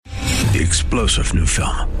The explosive new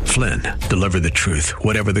film, Flynn, deliver the truth,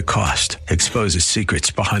 whatever the cost, exposes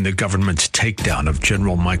secrets behind the government's takedown of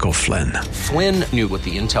General Michael Flynn. Flynn knew what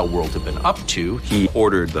the intel world had been up to. He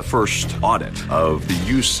ordered the first audit of the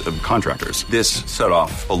use of contractors. This set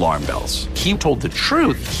off alarm bells. He told the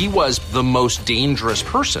truth. He was the most dangerous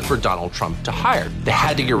person for Donald Trump to hire. They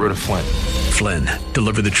had to get rid of Flynn. Flynn,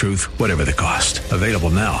 deliver the truth, whatever the cost. Available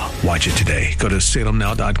now. Watch it today. Go to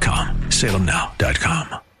salemnow.com.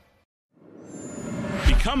 salemnow.com.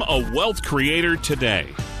 Become a wealth creator today.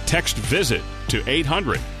 Text VISIT to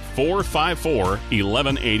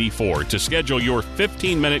 800-454-1184 to schedule your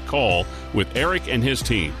 15-minute call with Eric and his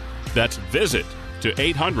team. That's VISIT to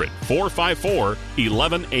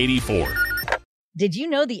 800-454-1184. Did you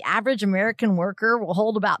know the average American worker will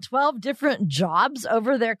hold about 12 different jobs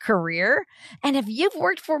over their career? And if you've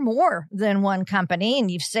worked for more than one company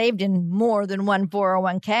and you've saved in more than one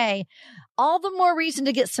 401k, all the more reason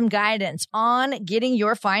to get some guidance on getting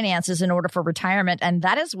your finances in order for retirement. And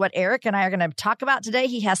that is what Eric and I are going to talk about today.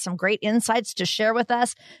 He has some great insights to share with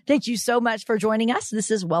us. Thank you so much for joining us. This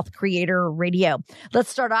is Wealth Creator Radio. Let's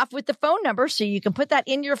start off with the phone number so you can put that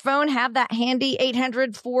in your phone. Have that handy,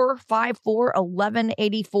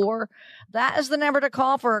 800-454-1184. That is the number to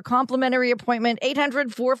call for a complimentary appointment,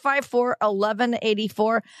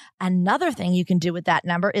 800-454-1184. Another thing you can do with that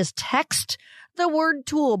number is text the word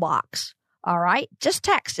toolbox. All right. Just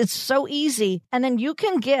text. It's so easy. And then you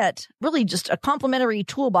can get really just a complimentary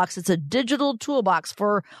toolbox. It's a digital toolbox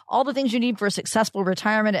for all the things you need for a successful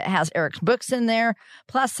retirement. It has Eric's books in there,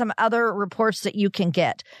 plus some other reports that you can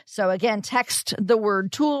get. So again, text the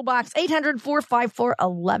word toolbox,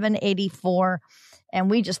 800-454-1184. And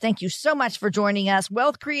we just thank you so much for joining us.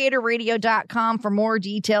 WealthCreatorRadio.com for more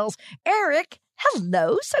details. Eric,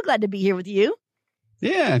 hello. So glad to be here with you.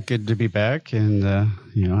 Yeah, good to be back. And,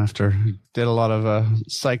 after did a lot of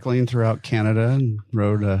cycling throughout Canada and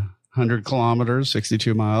rode 100 kilometers,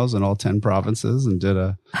 62 miles in all 10 provinces, and did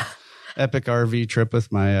a epic RV trip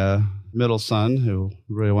with my middle son who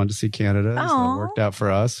really wanted to see Canada. So it worked out for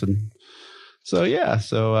us. And so,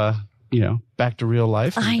 back to real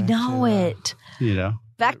life. I know it.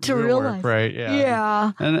 Back to real life. Right. Yeah.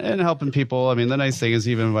 Yeah. And helping people. I mean, the nice thing is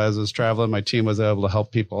even as I was traveling, my team was able to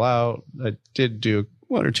help people out. I did do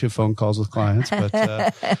one or two phone calls with clients, but,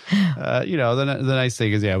 the nice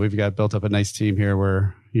thing is, we've got built up a nice team here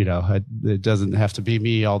where, it doesn't have to be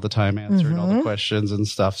me all the time answering all the questions and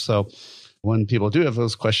stuff. So when people do have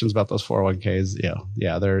those questions about those 401ks,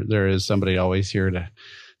 there is somebody always here to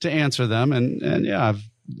answer them. And a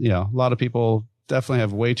lot of people definitely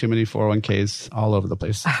have way too many 401ks all over the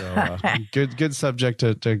place. So good subject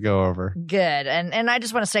to go over. Good. And I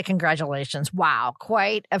just want to say congratulations. Wow.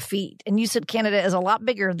 Quite a feat. And you said Canada is a lot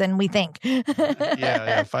bigger than we think.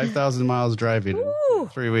 Yeah. 5,000 miles driving in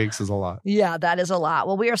 3 weeks is a lot. Yeah, that is a lot.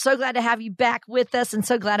 Well, we are so glad to have you back with us and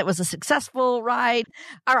so glad it was a successful ride.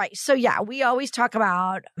 All right. So we always talk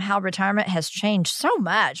about how retirement has changed so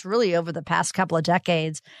much really over the past couple of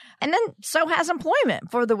decades. And then so has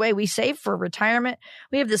employment for the way we save for retirement.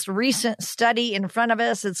 We have this recent study in front of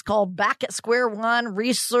us. It's called Back at Square One.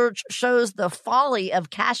 Research shows the folly of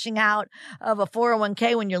cashing out of a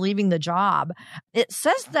 401k when you're leaving the job. It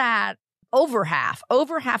says that over half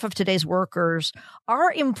of today's workers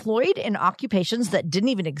are employed in occupations that didn't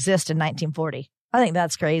even exist in 1940. I think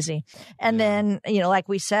that's crazy. And then, like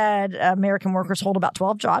we said, American workers hold about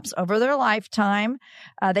 12 jobs over their lifetime.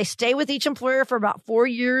 They stay with each employer for about 4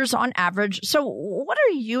 years on average. So what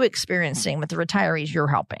are you experiencing with the retirees you're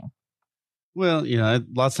helping? Well,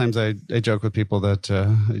 lots of times I joke with people that,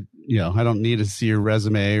 I don't need to see your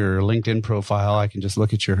resume or LinkedIn profile. I can just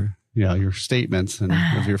look at your statements and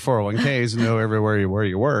of your 401ks and know everywhere where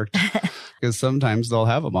you worked. Because sometimes they'll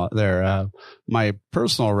have them out there. My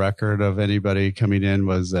personal record of anybody coming in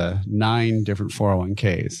was 9 different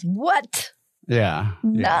 401ks. What? Yeah.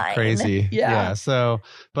 9. Crazy. Yeah. So,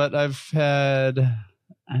 but I've had,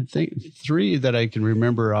 I think 3 that I can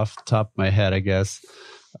remember off the top of my head, I guess,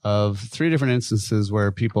 of 3 different instances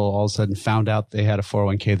where people all of a sudden found out they had a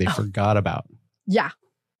 401k they forgot about. Yeah.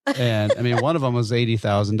 And I mean, one of them was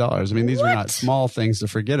 $80,000. I mean, these are not small things to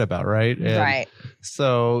forget about, right? And right.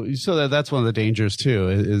 So that's one of the dangers too,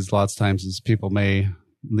 is lots of times is people may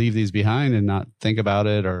leave these behind and not think about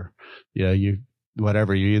it, or, you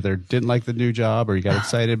either didn't like the new job or you got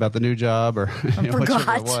excited about the new job or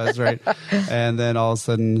whichever it was, right? And then all of a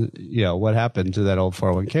sudden, what happened to that old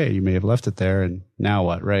 401k? You may have left it there and now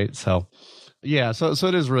what, right? So yeah, so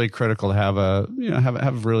it is really critical to have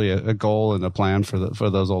have really a goal and a plan for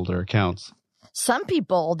those older accounts. Some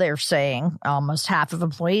people, they're saying almost half of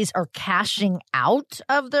employees are cashing out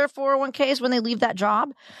of their 401ks when they leave that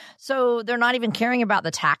job. So they're not even caring about the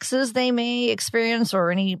taxes they may experience or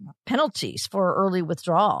any penalties for early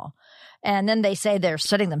withdrawal. And then they say they're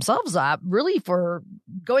setting themselves up really for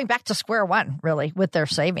going back to square one, really, with their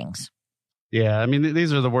savings. Yeah, I mean,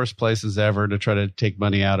 these are the worst places ever to try to take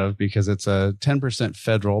money out of because it's a 10%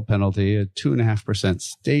 federal penalty, a 2.5%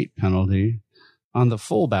 state penalty on the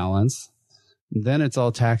full balance. Then it's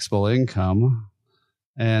all taxable income.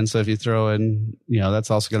 And so if you throw in, that's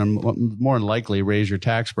also going to more than likely raise your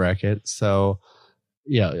tax bracket. So,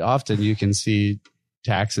 often you can see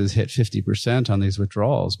taxes hit 50% on these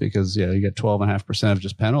withdrawals because, you get 12.5% of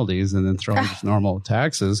just penalties and then throwing just normal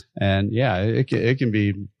taxes. And it can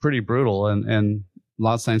be pretty brutal. And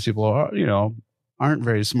lots of times people aren't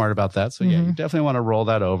very smart about that. So you definitely want to roll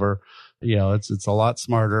that over. It's a lot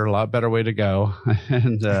smarter, a lot better way to go.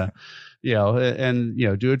 And,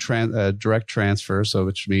 do a direct transfer. So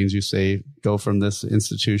which means you say, go from this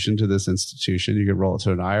institution to this institution. You can roll it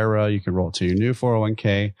to an IRA. You can roll it to your new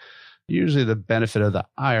 401k. Usually the benefit of the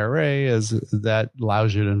IRA is that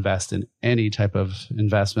allows you to invest in any type of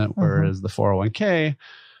investment, whereas the 401k,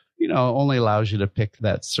 only allows you to pick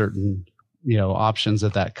that certain, options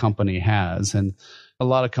that company has. And a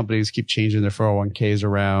lot of companies keep changing their 401ks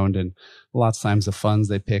around, and lots of times the funds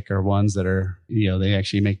they pick are ones that are, they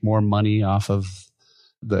actually make more money off of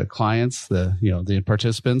the clients, the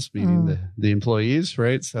participants, meaning the employees,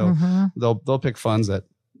 right? So they'll pick funds that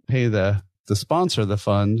pay the sponsor of the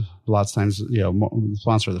fund, lots of times,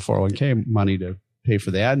 sponsor of the 401k money to pay for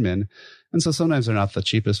the admin. And so sometimes they're not the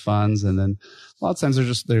cheapest funds. And then a lot of times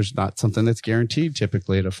there's not something that's guaranteed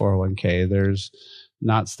typically at a 401k. There's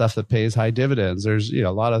not stuff that pays high dividends. There's, a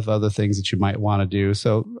lot of other things that you might want to do.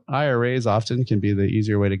 So IRAs often can be the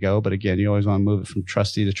easier way to go. But again, you always want to move it from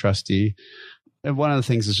trustee to trustee. And one of the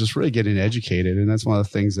things is just really getting educated. And that's one of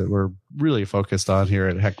the things that we're really focused on here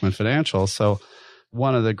at Heckman Financial. So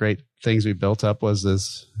one of the great things we built up was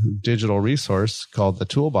this digital resource called the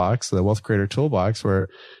Toolbox, the Wealth Creator Toolbox, where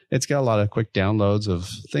it's got a lot of quick downloads of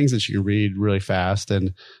things that you can read really fast.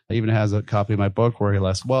 And it even has a copy of my book, Worry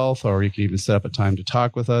Less Wealth, or you can even set up a time to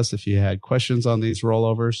talk with us if you had questions on these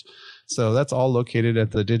rollovers. So that's all located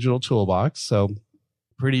at the digital Toolbox. So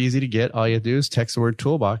pretty easy to get. All you have to do is text the word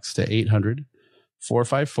Toolbox to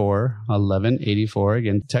 800-454-1184.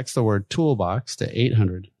 Again, text the word Toolbox to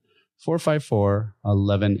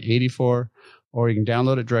 800-454-1184, or you can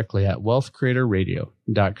download it directly at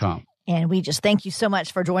wealthcreatorradio.com. And we just thank you so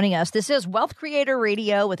much for joining us. This is Wealth Creator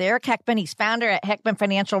Radio with Eric Heckman. He's founder at Heckman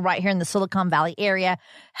Financial right here in the Silicon Valley area,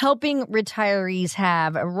 helping retirees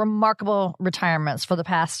have remarkable retirements for the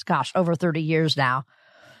past, over 30 years now.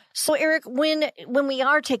 So, Eric, when we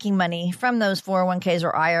are taking money from those 401ks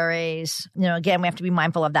or IRAs, again, we have to be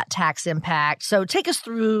mindful of that tax impact. So take us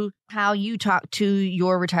through how you talk to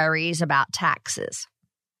your retirees about taxes.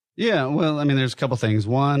 Yeah, well, I mean, there's a couple things.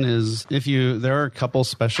 One is there are a couple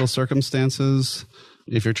special circumstances.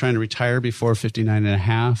 If you're trying to retire before 59 and a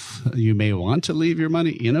half, you may want to leave your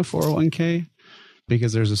money in a 401k.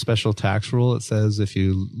 Because there's a special tax rule that says if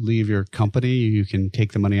you leave your company, you can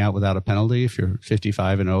take the money out without a penalty if you're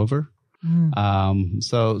 55 and over.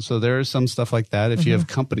 So there is some stuff like that. If you have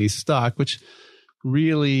company stock, which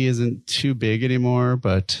really isn't too big anymore,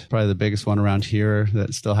 but probably the biggest one around here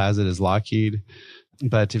that still has it is Lockheed.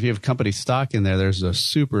 But if you have company stock in there, there's a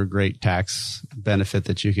super great tax benefit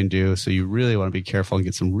that you can do. So you really want to be careful and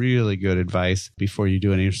get some really good advice before you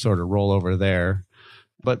do any sort of rollover there.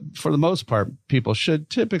 But for the most part, people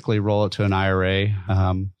should typically roll it to an IRA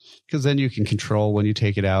because then you can control when you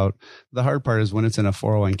take it out. The hard part is when it's in a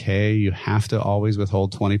 401k, you have to always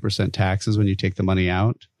withhold 20% taxes when you take the money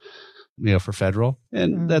out, for federal.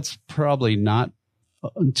 And that's probably not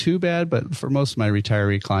too bad, but for most of my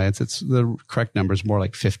retiree clients, it's the correct number is more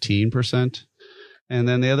like 15%. And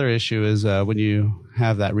then the other issue is when you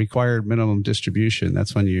have that required minimum distribution,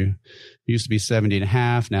 that's when it used to be 70 and a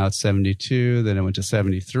half. Now it's 72. Then it went to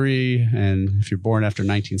 73. And if you're born after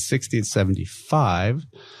 1960, it's 75.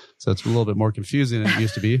 So it's a little bit more confusing than it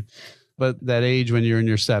used to be. But that age when you're in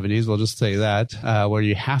your 70s, we'll just say that, where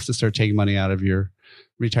you have to start taking money out of your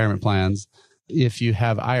retirement plans. If you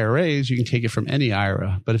have IRAs, you can take it from any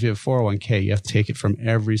IRA. But if you have 401k, you have to take it from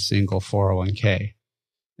every single 401k.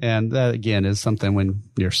 And that, again, is something when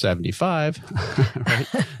you're 75, right?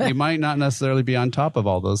 You might not necessarily be on top of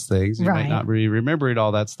all those things. You might not be remembering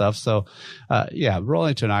all that stuff. So,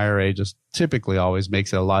 rolling to an IRA just typically always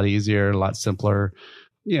makes it a lot easier, a lot simpler.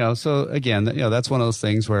 So again, that's one of those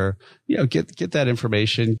things where, get that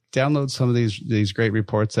information, download some of these great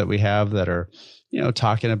reports that we have that are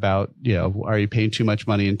talking about, are you paying too much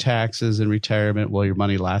money in taxes in retirement? Will your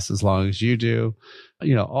money last as long as you do?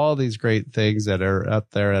 All these great things that are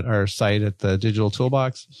up there at our site at the Digital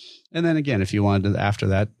Toolbox. And then again, if you wanted to, after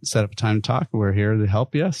that, set up a time to talk, we're here to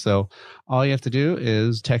help you. So all you have to do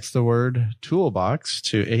is text the word toolbox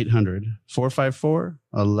to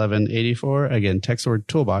 800-454-1184. Again, text the word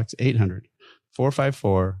toolbox,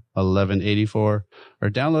 800-454-1184, or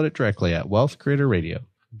download it directly at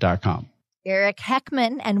wealthcreatorradio.com. Eric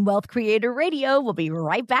Heckman and Wealth Creator Radio will be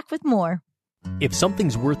right back with more. If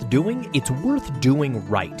something's worth doing, it's worth doing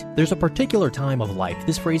right. There's a particular time of life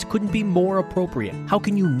this phrase couldn't be more appropriate. How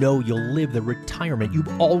can you know you'll live the retirement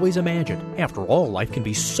you've always imagined? After all, life can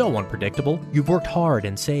be so unpredictable. You've worked hard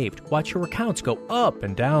and saved. Watch your accounts go up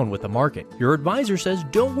and down with the market. Your advisor says,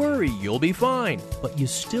 don't worry, you'll be fine. But you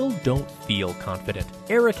still don't feel confident.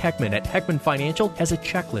 Eric Heckman at Heckman Financial has a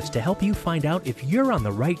checklist to help you find out if you're on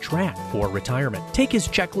the right track for retirement. Take his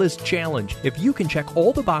checklist challenge. If you can check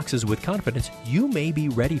all the boxes with confidence, you may be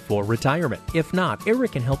ready for retirement. If not,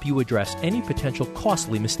 Eric can help you address any potential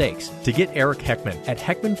costly mistakes. To get Eric Heckman at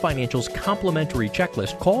Heckman Financial's complimentary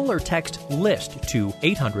checklist, call or text LIST to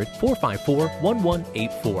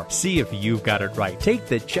 800-454-1184. See if you've got it right. Take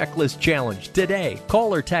the checklist challenge today.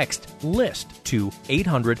 Call or text LIST to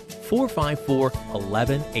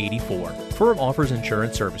 800-454-1184. Firm offers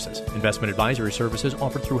insurance services. Investment advisory services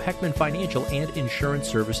offered through Heckman Financial and Insurance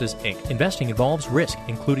Services, Inc. Investing involves risk,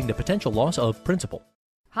 including the potential loss of principal.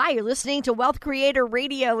 Hi, you're listening to Wealth Creator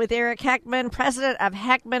Radio with Eric Heckman, president of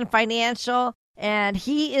Heckman Financial, and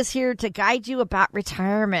he is here to guide you about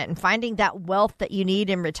retirement and finding that wealth that you need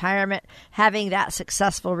in retirement, having that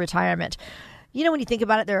successful retirement. When you think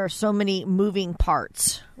about it, there are so many moving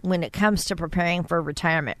parts when it comes to preparing for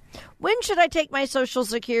retirement. When should I take my Social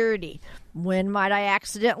Security? When might I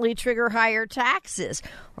accidentally trigger higher taxes?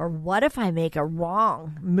 Or what if I make a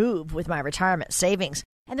wrong move with my retirement savings?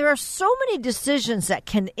 And there are so many decisions that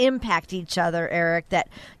can impact each other, Eric, that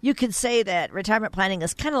you could say that retirement planning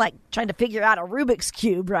is kind of like trying to figure out a Rubik's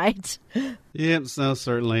Cube, right? Yeah, so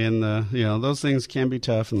certainly. And, those things can be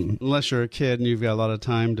tough unless you're a kid and you've got a lot of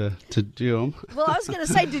time to do them. Well, I was going to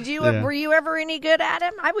say, were you ever any good at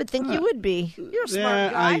them? I would think you would be. You're a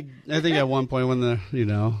smart guy. I think at one point when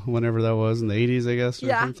whenever that was in the 80s, I guess, or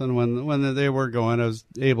something, when they were going, I was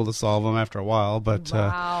able to solve them after a while. But,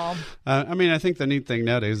 wow. I think the neat thing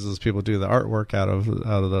nowadays is people do the artwork out of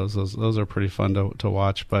those. Those are pretty fun to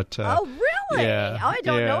watch. But oh, really? Yeah, I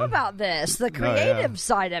don't know about this. The creative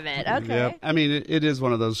side of it. Okay. Yep. It is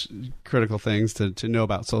one of those critical things to know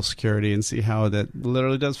about Social Security and see how that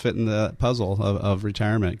literally does fit in the puzzle of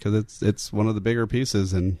retirement, because it's one of the bigger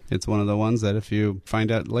pieces, and it's one of the ones that if you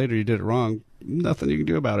find out later you did it wrong, nothing you can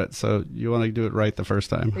do about it. So you want to do it right the first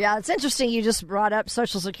time. Yeah, it's interesting you just brought up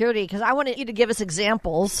Social Security, because I wanted you to give us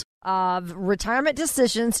examples of retirement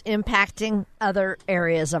decisions impacting other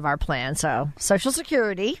areas of our plan. So Social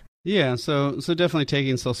Security. Yeah, so definitely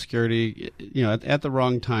taking Social Security, at the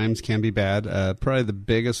wrong times can be bad. Probably the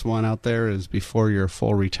biggest one out there is before your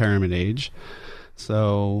full retirement age.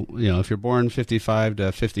 So, if you're born 55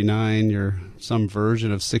 to 59, you're some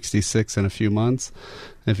version of 66 in a few months.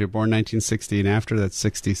 If you're born 1960 and after, that's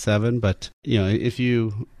 67. But, if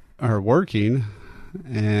you are working,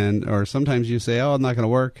 or sometimes you say, oh, I'm not going to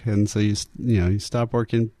work. And so you stop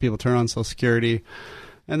working, people turn on Social Security,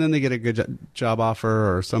 and then they get a good job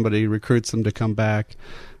offer, or somebody recruits them to come back.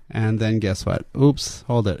 And then guess what? Oops,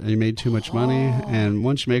 hold it. You made too much money. And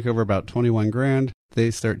once you make over about 21 grand,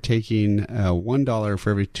 they start taking $1 for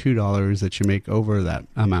every $2 that you make over that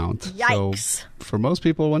amount. Yikes. So for most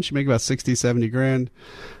people, once you make about 60, 70 grand,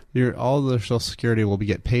 all the Social Security will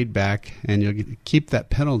get paid back, and you'll keep that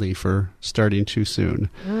penalty for starting too soon.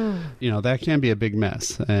 That can be a big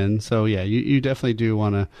mess. And so, yeah, you definitely do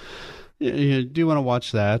want to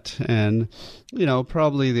watch that. And,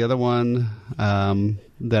 probably the other one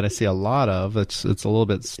that I see a lot of, it's a little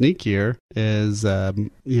bit sneakier, is, is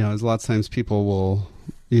a lot of times people will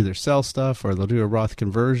either sell stuff or they'll do a Roth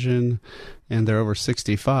conversion and they're over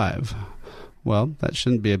 65. Well, that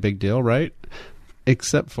shouldn't be a big deal, right?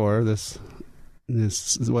 Except for this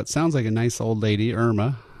what sounds like a nice old lady,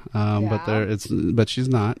 Irma. But she's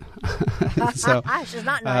not. So she's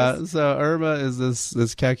not nice. So Irma is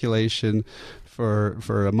this calculation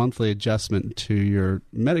for a monthly adjustment to your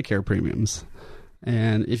Medicare premiums,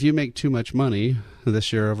 and if you make too much money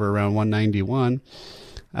this year, over around 191,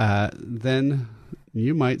 then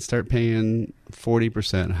you might start paying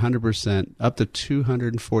 40%, 100%, up to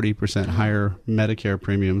 240% higher Medicare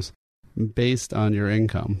premiums based on your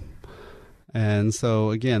income. And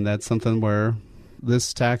so again, that's something where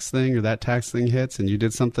this tax thing or that tax thing hits and you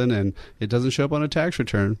did something and it doesn't show up on a tax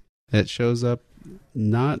return, it shows up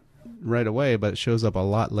not right away, but it shows up a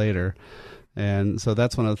lot later. And so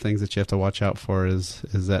that's one of the things that you have to watch out for is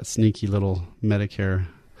that sneaky little Medicare,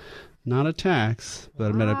 not a tax,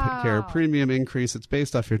 but a Medicare premium increase. It's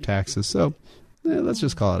based off your taxes. So let's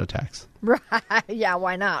just call it a tax. Right. Yeah,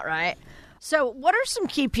 why not, right? So what are some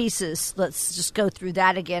key pieces? Let's just go through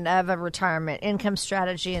that again of a retirement income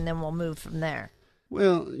strategy, and then we'll move from there.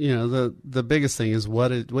 Well, the biggest thing is what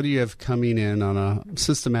do you have coming in on a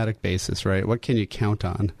systematic basis, right? What can you count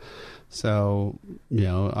on? So,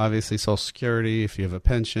 obviously Social Security, if you have a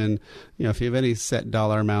pension, if you have any set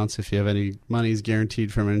dollar amounts, if you have any monies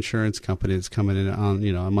guaranteed from an insurance company that's coming in on,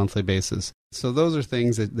 a monthly basis. So those are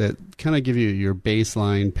things that kind of give you your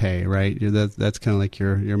baseline pay, right? That's kind of like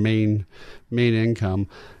your main income.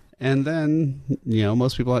 And then,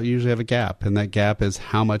 most people usually have a gap, and that gap is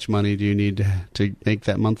how much money do you need to make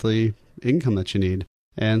that monthly income that you need.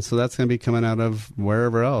 And so that's going to be coming out of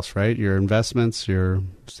wherever else, right? Your investments, your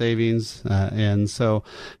savings. And so,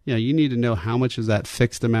 you need to know how much is that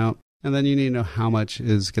fixed amount. And then you need to know how much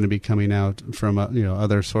is going to be coming out from,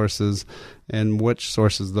 other sources and which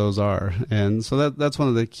sources those are. And so that's one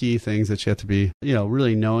of the key things that you have to be,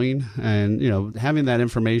 really knowing and, having that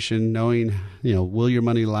information, knowing, will your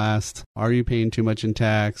money last? Are you paying too much in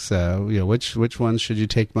tax? Which ones should you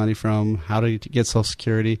take money from? How do you get Social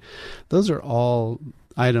Security? Those are all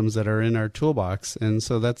items that are in our toolbox. And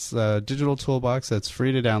so that's a digital toolbox that's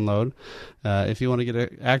free to download. If you want to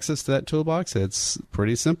get access to that toolbox, it's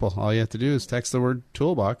pretty simple. All you have to do is text the word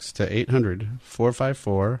toolbox to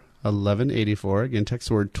 800-454-1184. Again, text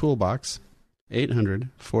the word toolbox,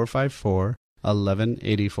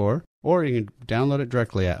 800-454-1184. Or you can download it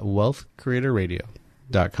directly at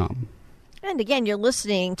wealthcreatorradio.com. And again, you're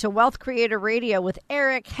listening to Wealth Creator Radio with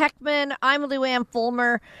Eric Heckman. I'm Lou Ann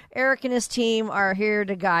Fulmer. Eric and his team are here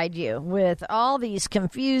to guide you with all these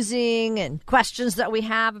confusing and questions that we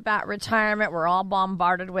have about retirement. We're all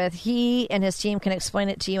bombarded with. He and his team can explain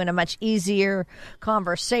it to you in a much easier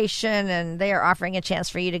conversation, and they are offering a chance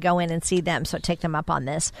for you to go in and see them. So take them up on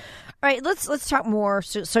this. All right, let's talk more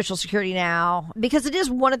Social Security now, because it is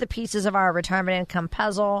one of the pieces of our retirement income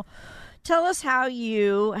puzzle. Tell us how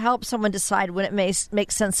you help someone decide when it makes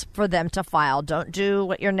sense for them to file. Don't do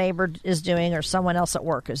what your neighbor is doing or someone else at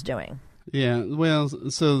work is doing. Yeah, well,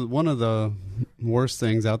 so one of the worst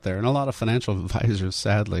things out there, and a lot of financial advisors,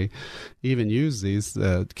 sadly, even use these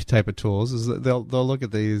type of tools, is that they'll look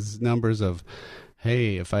at these numbers of,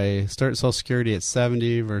 hey, if I start Social Security at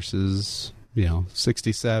 70 versus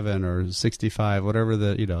 67 or 65, whatever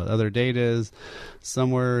the, other date is,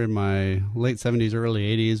 somewhere in my late 70s,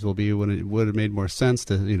 early 80s will be when it would have made more sense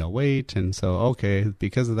to, wait. And so, okay,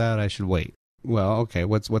 because of that, I should wait. Well, okay,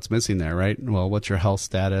 what's missing there, right? Well, what's your health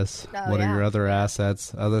status? What are your other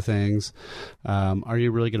assets, other things? Are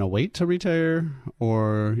you really going to wait to retire,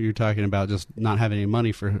 or you're talking about just not having any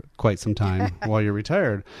money for quite some time while you're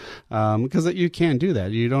retired? Because you can do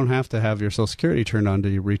that. You don't have to have your Social Security turned on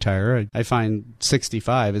to retire. I find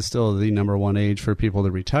 65 is still the number one age for people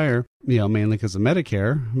to retire, mainly because of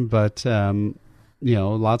Medicare, but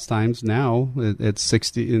lots of times now it's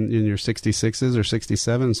 60 in your 66s or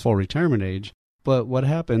 67 is full retirement age. But what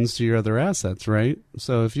happens to your other assets, right?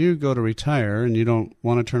 So if you go to retire and you don't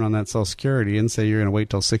want to turn on that Social Security and say you're going to wait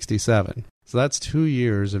till 67, so that's 2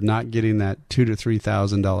 years of not getting that $2,000 to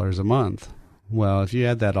 $3,000 a month. Well, if you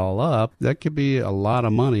add that all up, that could be a lot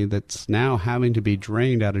of money that's now having to be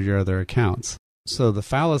drained out of your other accounts. So the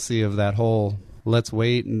fallacy of that whole let's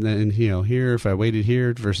wait and then here if I waited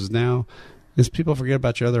here versus now is people forget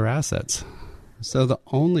about your other assets. So the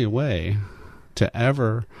only way to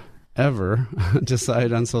ever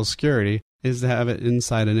decide on Social Security is to have it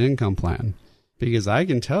inside an income plan. Because I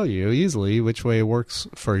can tell you easily which way it works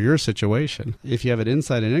for your situation. If you have it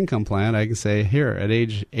inside an income plan, I can say, here, at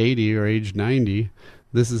age 80 or age 90,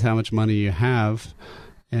 this is how much money you have.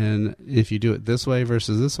 And if you do it this way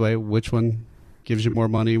versus this way, which one gives you more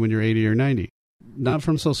money when you're 80 or 90? Not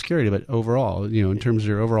from Social Security, but overall, in terms of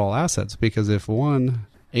your overall assets. Because if one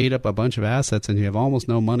ate up a bunch of assets and you have almost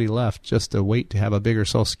no money left just to wait to have a bigger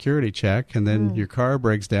Social Security check, and then your car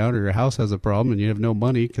breaks down or your house has a problem and you have no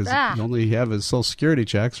money because you only have his Social Security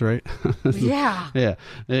checks, right? Yeah. Yeah.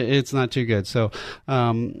 It's not too good. So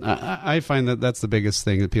I find that that's the biggest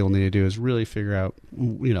thing that people need to do is really figure out,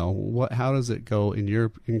 how does it go in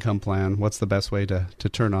your income plan? What's the best way to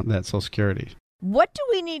turn on that Social Security? What do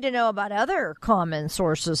we need to know about other common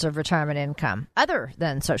sources of retirement income other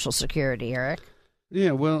than Social Security, Eric?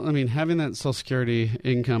 Yeah, well, I mean, having that Social Security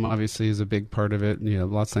income obviously is a big part of it.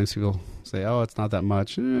 Lots of times people say, "Oh, it's not that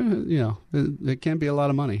much." It can be a lot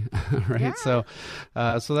of money, right? Yeah.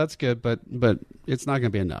 So that's good, but it's not going to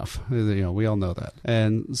be enough. We all know that.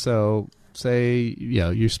 And so, say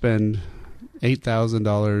you spend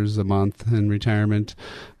 $8,000 a month in retirement,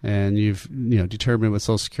 and you've determined with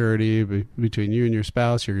Social Security between you and your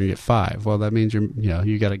spouse, you're going to get $5,000. Well, that means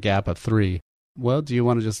you got a gap of $3,000. Well, do you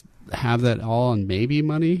want to just have that all on maybe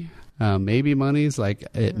money? Maybe money's like,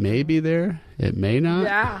 it may be there, it may not.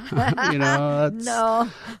 Yeah. No.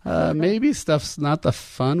 Maybe stuff's not the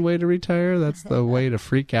fun way to retire. That's the way to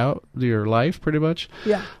freak out your life, pretty much.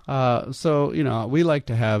 Yeah. So we like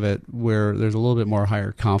to have it where there's a little bit more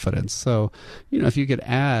higher confidence. So, if you could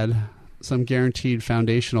add some guaranteed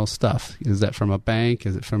foundational stuff, is that from a bank?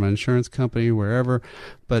 Is it from an insurance company? Wherever.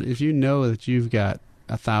 But if you know that you've got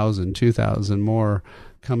 1,000, 2,000 more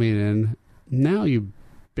coming in, now you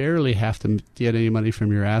barely have to get any money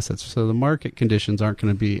from your assets. So the market conditions aren't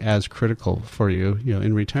going to be as critical for you,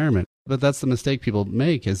 in retirement. But that's the mistake people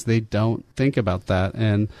make, is they don't think about that.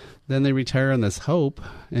 And then they retire on this hope,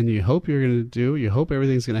 and you hope you hope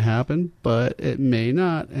everything's going to happen, but it may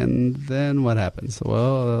not. And then what happens?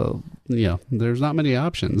 Well, there's not many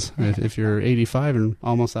options if you're 85 and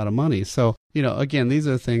almost out of money. So, again, these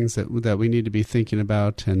are things that we need to be thinking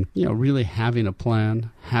about, and, really having a plan,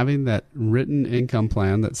 having that written income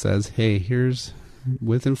plan that says, hey, here's,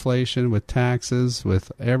 with inflation, with taxes,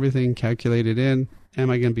 with everything calculated in, am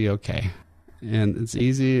I going to be okay? And it's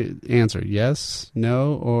easy answer, yes,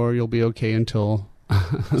 no, or you'll be okay until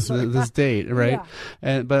this date, right?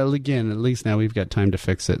 Yeah. But again, at least now we've got time to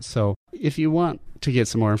fix it. So if you want to get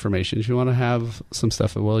some more information, if you want to have some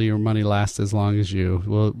stuff, will your money last as long as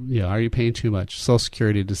you? Are you paying too much? Social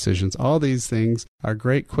Security decisions, all these things are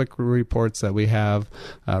great quick reports that we have,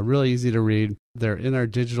 really easy to read. They're in our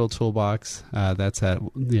digital toolbox. That's our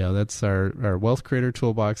Wealth Creator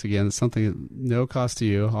toolbox. Again, it's something no cost to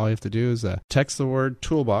you. All you have to do is text the word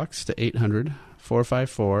toolbox to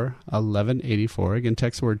 800-454-1184. Again,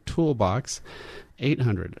 text the word toolbox,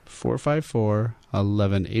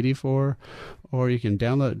 800-454-1184, or you can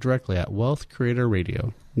download it directly at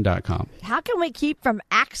wealthcreatorradio.com. How can we keep from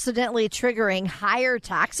accidentally triggering higher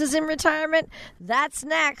taxes in retirement? That's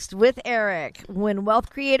next with Eric when Wealth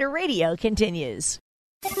Creator Radio continues.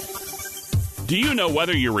 Do you know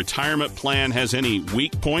whether your retirement plan has any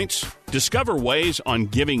weak points? Discover ways on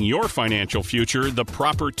giving your financial future the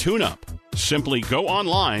proper tune-up. Simply go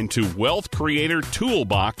online to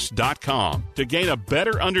wealthcreatortoolbox.com to gain a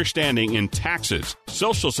better understanding in taxes,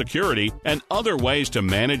 Social Security, and other ways to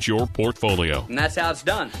manage your portfolio. And that's how it's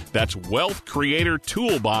done. That's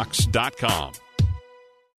wealthcreatortoolbox.com.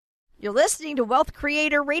 You're listening to Wealth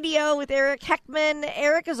Creator Radio with Eric Heckman.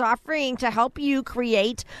 Eric is offering to help you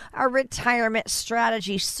create a retirement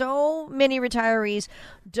strategy. So many retirees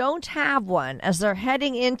don't have one as they're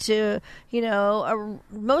heading into, a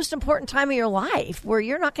most important time of your life where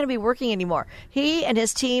you're not going to be working anymore. He and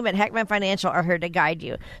his team at Heckman Financial are here to guide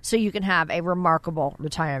you so you can have a remarkable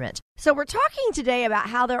retirement. So we're talking today about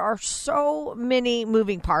how there are so many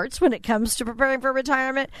moving parts when it comes to preparing for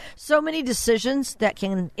retirement, so many decisions that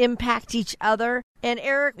can impact each other. And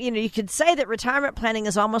Eric, you could say that retirement planning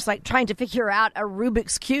is almost like trying to figure out a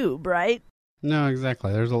Rubik's Cube, right? No,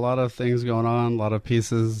 exactly. There's a lot of things going on, a lot of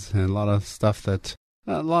pieces, and a lot of stuff a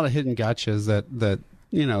lot of hidden gotchas that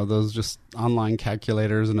those just online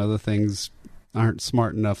calculators and other things aren't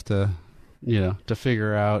smart enough to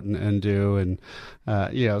figure out and do. And,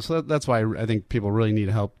 so that's why I think people really need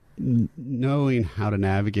help knowing how to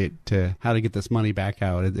navigate to how to get this money back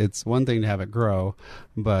out. It's one thing to have it grow,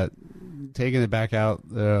 but taking it back out,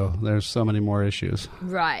 there's so many more issues.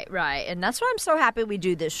 Right. And that's why I'm so happy we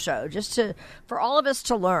do this show, just for all of us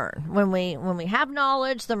to learn. When we have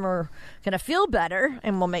knowledge, then we're going to feel better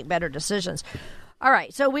and we'll make better decisions. All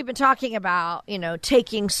right, so we've been talking about,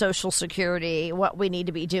 taking Social Security, what we need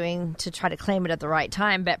to be doing to try to claim it at the right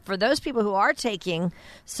time. But for those people who are taking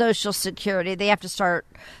Social Security, they have to start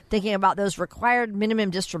thinking about those required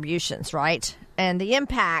minimum distributions, right? And the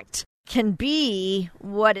impact can be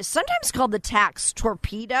what is sometimes called the tax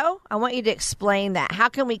torpedo. I want you to explain that. How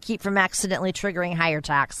can we keep from accidentally triggering higher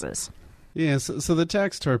taxes? Yeah, so the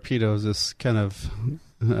tax torpedo is this kind of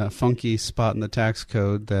funky spot in the tax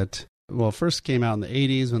code that first came out in the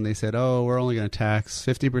 80s when they said, we're only going to tax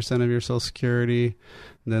 50% of your Social Security.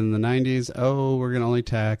 And then in the 90s, we're going to only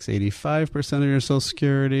tax 85% of your Social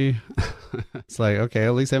Security. It's like, okay,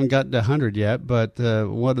 at least I haven't gotten to 100 yet. But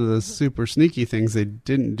one of the super sneaky things they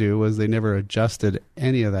didn't do was they never adjusted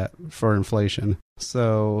any of that for inflation.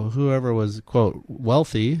 So whoever was, quote,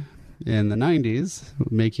 wealthy in the 90s,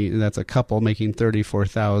 that's a couple making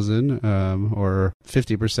 $34,000 or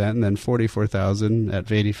 50%, and then $44,000 at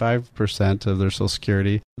 85% of their Social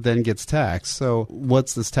Security then gets taxed. So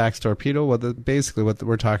what's this tax torpedo? Well, basically what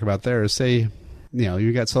we're talking about there is, say,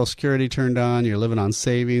 you got Social Security turned on, you're living on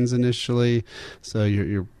savings initially, so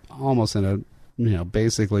you're almost in a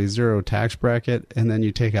basically zero tax bracket, and then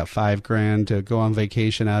you take out $5,000 to go on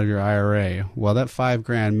vacation out of your IRA. Well, that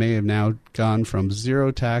 $5,000 may have now gone from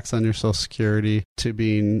zero tax on your Social Security to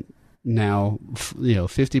being now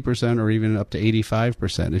 50% or even up to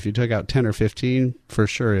 85%. If you took out 10 or 15, for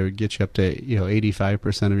sure it would get you up to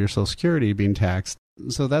 85% of your Social Security being taxed.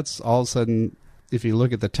 So that's all of a sudden, if you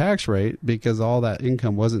look at the tax rate, because all that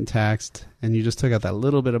income wasn't taxed and you just took out that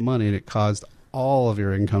little bit of money, and it caused all of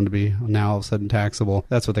your income to be now all of a sudden taxable.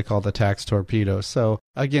 That's what they call the tax torpedo. So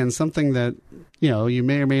again, something that you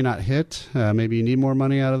may or may not hit. Maybe you need more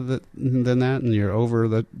money out of it than that, and you're over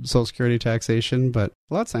the Social Security taxation. But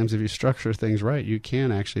a lot of times, if you structure things right, you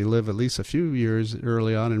can actually live at least a few years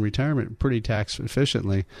early on in retirement pretty tax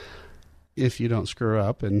efficiently, if you don't screw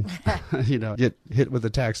up and get hit with a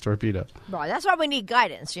tax torpedo. Right, that's why we need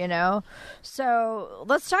guidance, So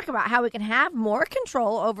let's talk about how we can have more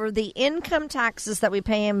control over the income taxes that we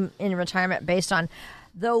pay in retirement based on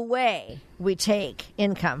the way we take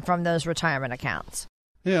income from those retirement accounts.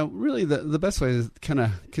 Yeah, really the best way to kind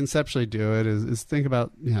of conceptually do it is think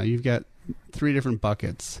about, you've got 3 different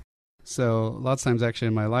buckets. So lots of times, actually,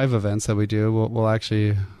 in my live events that we do, I'll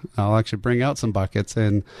actually bring out some buckets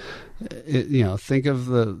and think of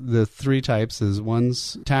the 3 types as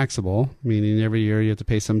one's taxable, meaning every year you have to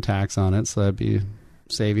pay some tax on it. So that'd be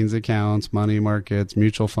savings accounts, money markets,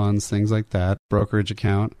 mutual funds, things like that, brokerage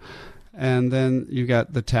account. And then you've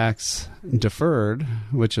got the tax deferred,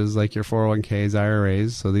 which is like your 401ks,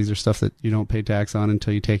 IRAs. So these are stuff that you don't pay tax on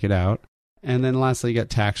until you take it out. And then lastly, you got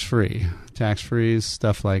tax-free. Tax-free is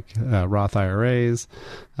stuff like Roth IRAs,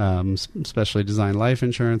 specially designed life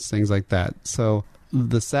insurance, things like that. So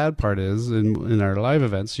the sad part is, in our live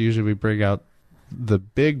events, usually we bring out the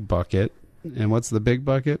big bucket. And what's the big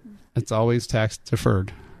bucket? It's always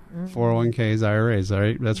tax-deferred. 401ks, IRAs, all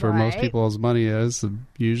right? That's where most people's money is.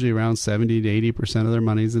 Usually around 70 to 80% of their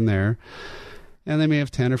money's in there. And they may have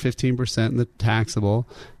 10 or 15% in the taxable.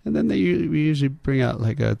 And then we usually bring out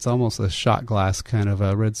it's almost a shot glass, kind of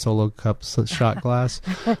a red Solo cup shot glass.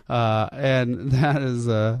 And that is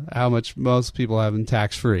how much most people have in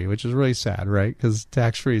tax-free, which is really sad, right? Because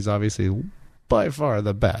tax-free is obviously by far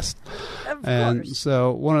the best. Of and course.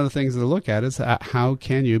 So one of the things to look at is how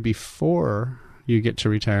can you, before you get to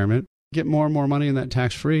retirement, get more and more money in that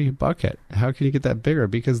tax-free bucket? How can you get that bigger?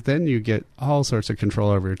 Because then you get all sorts of control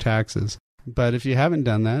over your taxes. But if you haven't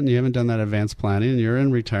done that, and you haven't done that advanced planning, and you're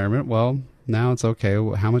in retirement, well, now it's okay.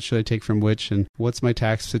 How much should I take from which, and what's my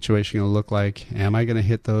tax situation going to look like? Am I going to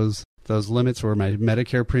hit those limits where my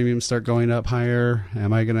Medicare premiums start going up higher?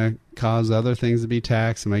 Am I going to cause other things to be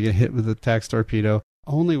taxed? Am I going to hit with the tax torpedo?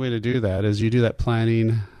 Only way to do that is you do that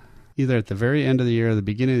planning either at the very end of the year or the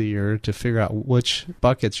beginning of the year to figure out which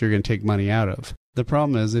buckets you're going to take money out of. The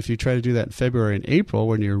problem is if you try to do that in February and April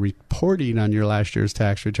when you're reporting on your last year's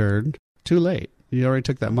tax return, too late. You already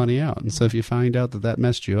took that money out. And so if you find out that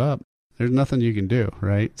messed you up, there's nothing you can do,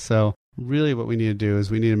 right? So really what we need to do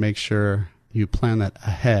is we need to make sure you plan that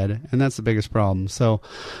ahead. And that's the biggest problem. So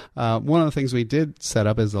one of the things we did set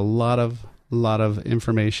up is a lot of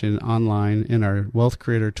information online in our Wealth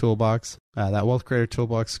Creator Toolbox. That Wealth Creator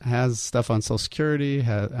Toolbox has stuff on Social Security.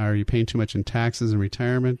 Are you paying too much in taxes in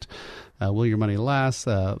retirement? Will your money last?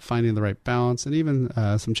 Finding the right balance. And even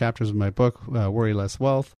some chapters of my book, Worry Less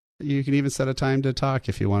Wealth. You can even set a time to talk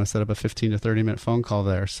if you want to set up a 15 to 30-minute phone call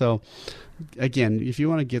there. So, again, if you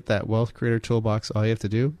want to get that Wealth Creator Toolbox, all you have to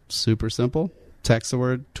do, super simple, text the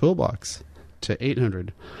word Toolbox to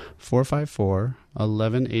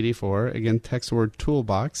 800-454-1184. Again, text the word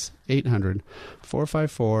Toolbox,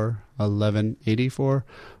 800-454-1184,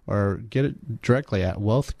 or get it directly at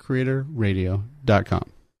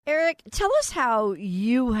wealthcreatorradio.com. Eric, tell us how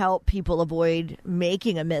you help people avoid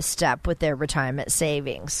making a misstep with their retirement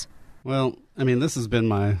savings. Well, I mean, this has been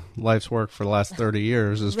my life's work for the last 30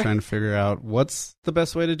 years is trying to figure out what's the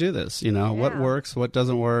best way to do this. What works, what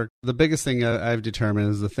doesn't work. The biggest thing I've determined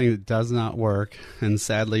is the thing that does not work, and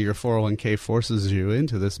sadly your 401k forces you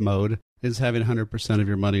into this mode, is having 100% of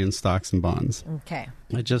your money in stocks and bonds. Okay.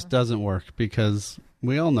 It just doesn't work because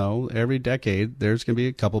we all know every decade there's going to be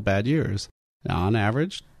a couple bad years. Now, on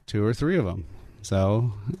average, 2 or 3 of them.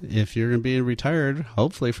 So if you're going to be retired,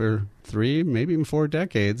 hopefully for 3, maybe even 4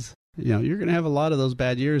 decades, you're going to have a lot of those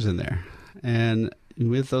bad years in there. And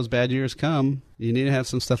with those bad years come, you need to have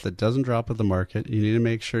some stuff that doesn't drop with the market. You need to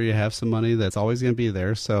make sure you have some money that's always going to be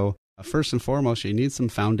there. So first and foremost, you need some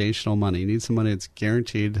foundational money. You need some money that's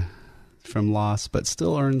guaranteed from loss, but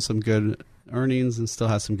still earns some good earnings and still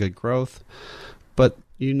has some good growth. But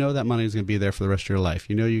you know that money is going to be there for the rest of your life.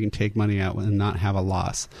 You know you can take money out and not have a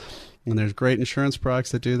loss. And there's great insurance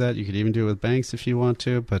products that do that. You could even do it with banks if you want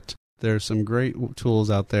to, but there's some great tools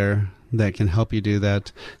out there that can help you do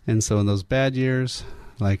that. And so in those bad years,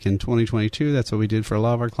 like in 2022, that's what we did for a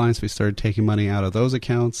lot of our clients. We started taking money out of those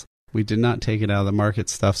accounts. We did not take it out of the market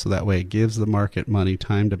stuff, so that way it gives the market money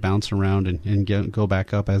time to bounce around and go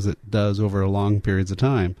back up as it does over long periods of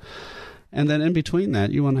time. And then in between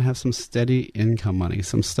that, you want to have some steady income money,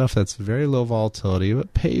 some stuff that's very low volatility,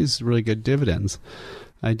 but pays really good dividends.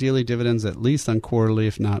 Ideally, dividends at least on quarterly,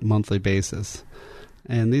 if not monthly basis.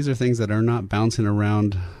 And these are things that are not bouncing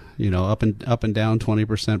around, up and down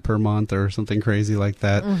 20% per month or something crazy like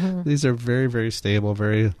that. Mm-hmm. These are very, very stable,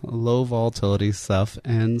 very low volatility stuff.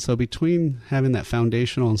 And so between having that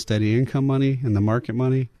foundational and steady income money and the market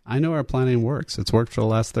money, I know our planning works. It's worked for the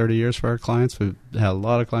last 30 years for our clients. We've had a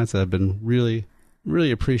lot of clients that have been really,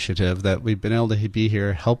 really appreciative that we've been able to be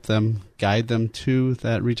here, help them, guide them to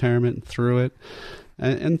that retirement through it.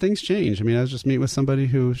 And things change. I mean, I was just meeting with somebody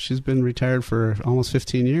she's been retired for almost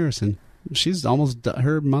 15 years, and she's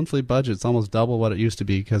her monthly budget's almost double what it used to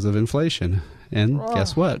be because of inflation. And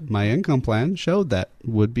guess what? My income plan showed that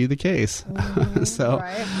would be the case. So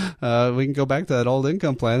right. We can go back to that old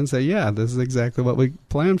income plan and say, yeah, this is exactly what we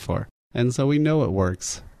planned for. And so we know it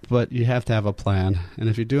works, but you have to have a plan. And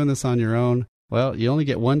if you're doing this on your own, well, you only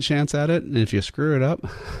get one chance at it, and if you screw it up,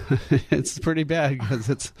 it's pretty bad because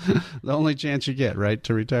it's the only chance you get, right,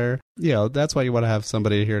 to retire. That's why you want to have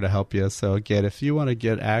somebody here to help you. So again, if you want to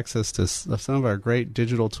get access to some of our great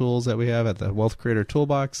digital tools that we have at the Wealth Creator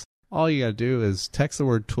Toolbox, all you got to do is text the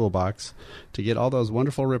word toolbox to get all those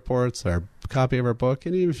wonderful reports, our copy of our book,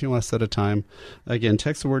 and even if you want to set a time, again,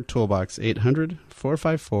 text the word toolbox,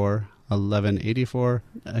 800-454-1184.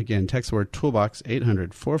 Again, text the word toolbox,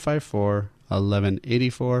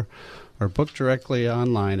 800-454-1184, or book directly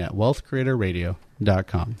online at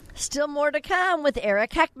wealthcreatorradio.com. Still more to come with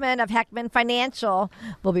Eric Heckman of Heckman Financial.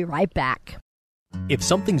 We'll be right back. If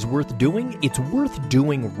something's worth doing, it's worth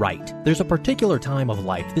doing right. There's a particular time of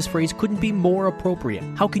life this phrase couldn't be more appropriate.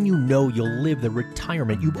 How can you know you'll live the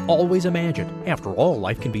retirement you've always imagined? After all,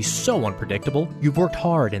 life can be so unpredictable. You've worked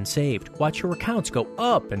hard and saved. Watch your accounts go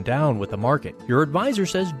up and down with the market. Your advisor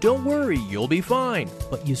says, don't worry, you'll be fine.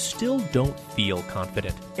 But you still don't feel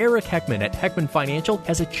confident. Eric Heckman at Heckman Financial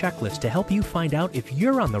has a checklist to help you find out if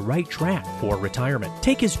you're on the right track for retirement.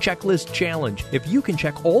 Take his checklist challenge. If you can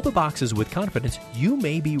check all the boxes with confidence, you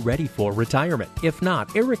may be ready for retirement. If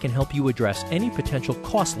not, Eric can help you address any potential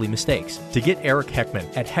costly mistakes. To get Eric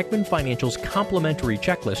Heckman at Heckman Financial's complimentary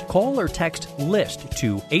checklist, call or text LIST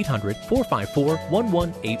to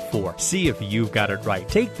 800-454-1184. See if you've got it right.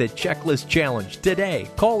 Take the checklist challenge today.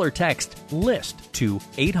 Call or text LIST to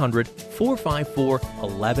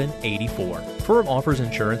 800-454-1184. Firm offers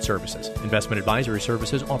insurance services. Investment advisory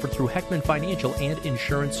services offered through Heckman Financial and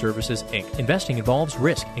Insurance Services, Inc. Investing involves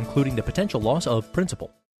risk, including the potential loss of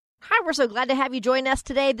principal. Hi, we're so glad to have you join us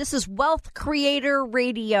today. This is Wealth Creator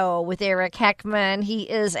Radio with Eric Heckman. He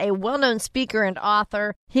is a well-known speaker and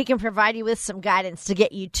author. He can provide you with some guidance to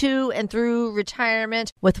get you to and through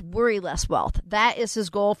retirement with worry-less wealth. That is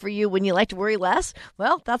his goal for you. When you like to worry less,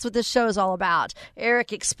 well, that's what this show is all about.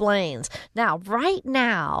 Eric explains. Now, right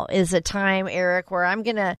now is a time, Eric, where I'm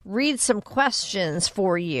going to read some questions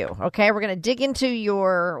for you. Okay, we're going to dig into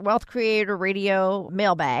your Wealth Creator Radio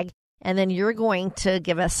mailbag, and then you're going to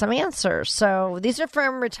give us some answers. So these are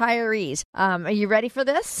from retirees. Are you ready for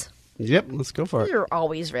this? Yep, let's go for it. You're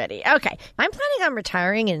always ready. Okay. I'm planning on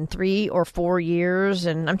retiring in 3 or 4 years,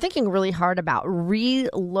 and I'm thinking really hard about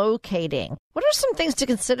relocating. What are some things to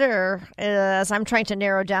consider as I'm trying to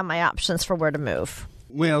narrow down my options for where to move?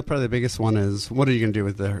 Well, probably the biggest one is, what are you going to do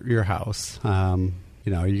with your house? Are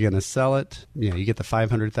you going to sell it? You get the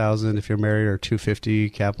 $500,000 if you're married, or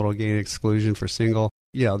 $250,000 capital gain exclusion for single.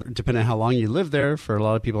 Depending on how long you live there, for a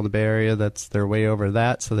lot of people in the Bay Area, they're way over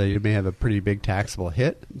that, so that you may have a pretty big taxable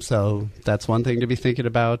hit. So that's one thing to be thinking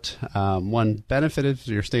about. One benefit, if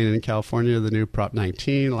you're staying in California, the new Prop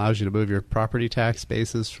 19 allows you to move your property tax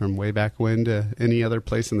basis from way back when to any other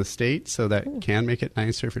place in the state, so that can make it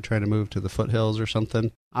nicer if you're trying to move to the foothills or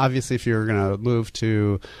something. Obviously, if you're going to move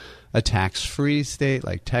to a tax-free state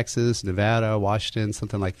like Texas, Nevada, Washington,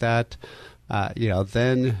 something like that,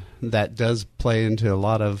 then that does play into a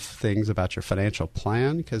lot of things about your financial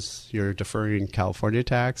plan, because you're deferring California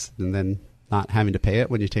tax, and then not having to pay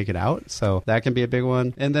it when you take it out. So that can be a big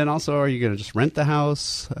one. And then also, are you going to just rent the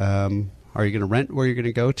house? Are you going to rent where you're going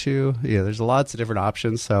to go to? Yeah, there's lots of different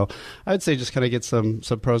options. So I would say just kind of get some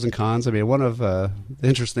pros and cons. I mean, one of the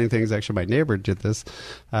interesting things, actually, my neighbor did this.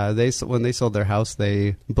 When they sold their house,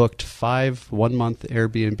 they booked 5 one-month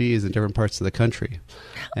Airbnbs in different parts of the country.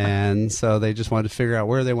 And so they just wanted to figure out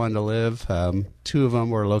where they wanted to live. 2 of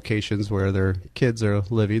them were locations where their kids are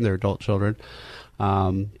living, their adult children.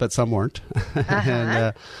 But some weren't.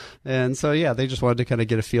 And so, yeah, they just wanted to kind of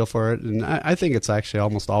get a feel for it. And I think it's actually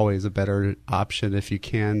almost always a better option if you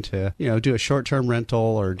can to, do a short-term rental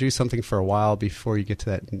or do something for a while before you get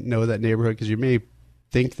to know that neighborhood, because you may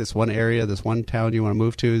think this one area, this one town you want to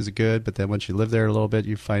move to is good, but then once you live there a little bit,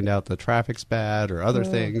 you find out the traffic's bad or other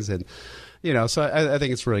things. And so I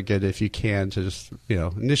think it's really good if you can to just,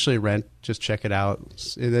 initially rent, just check it out,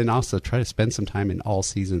 and then also try to spend some time in all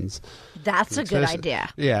seasons. That's a good idea.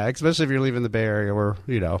 Yeah, especially if you're leaving the Bay Area where,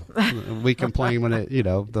 we complain when it,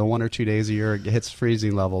 the 1 or 2 days a year it hits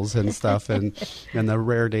freezing levels and stuff, and the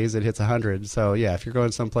rare days it hits 100. So, yeah, if you're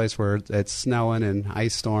going someplace where it's snowing and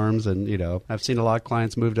ice storms and, I've seen a lot of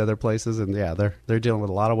clients move to other places, and, yeah, they're dealing with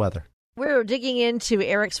a lot of weather. We're digging into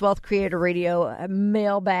Eric's Wealth Creator Radio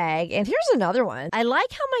mailbag, and here's another one. I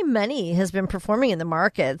like how my money has been performing in the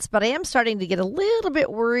markets, but I am starting to get a little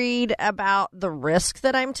bit worried about the risk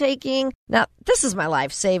that I'm taking. Now, this is my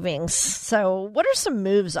life savings, so what are some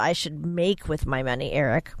moves I should make with my money,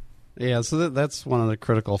 Eric? Yeah, so that's one of the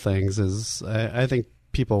critical things is I think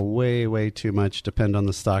people way too much depend on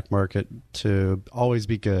the stock market to always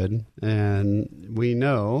be good, and we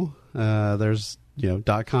know there's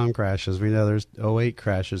 .com crashes. We know there's 08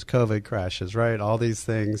 crashes, COVID crashes, right? All these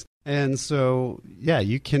things. And so, yeah,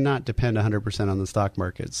 you cannot depend 100% on the stock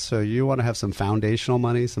market. So you want to have some foundational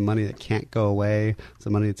money, some money that can't go away,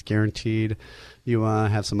 some money that's guaranteed. You want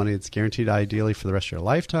to have some money that's guaranteed ideally for the rest of your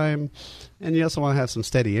lifetime. And you also want to have some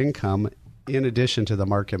steady income in addition to the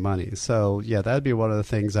market money. So, yeah, that'd be one of the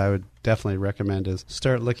things I would definitely recommend is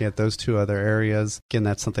start looking at those 2 other areas. Again,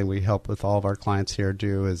 that's something we help with all of our clients here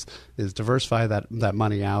do is diversify that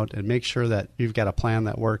money out and make sure that you've got a plan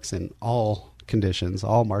that works in all conditions,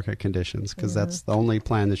 all market conditions, because that's the only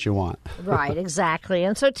plan that you want. Right, exactly.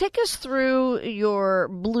 And so take us through your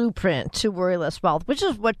blueprint to Worry Less Wealth, which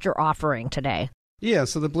is what you're offering today. Yeah,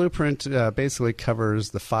 so the blueprint basically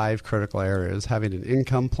covers the 5 critical areas: having an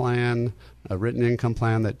income plan, a written income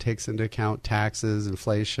plan that takes into account taxes,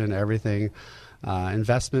 inflation, everything.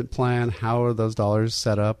 Investment plan, how are those dollars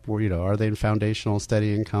set up? Are they in foundational,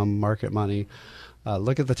 steady income, market money?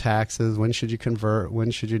 Look at the taxes. When should you convert?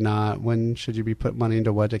 When should you not? When should you be put money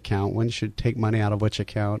into what account? When should you take money out of which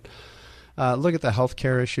account? Look at the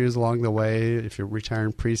healthcare issues along the way. If you're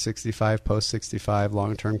retiring pre-65, post-65,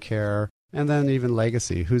 long-term care. And then even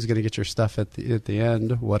legacy. Who's going to get your stuff at the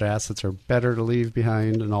end? What assets are better to leave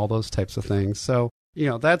behind? And all those types of things. So,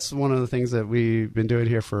 that's one of the things that we've been doing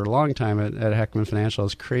here for a long time at Heckman Financial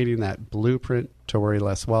is creating that blueprint to Worry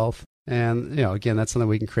Less Wealth. And, again, that's something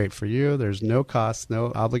we can create for you. There's no cost,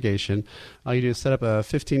 no obligation. All you do is set up a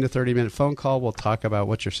 15 to 30-minute phone call. We'll talk about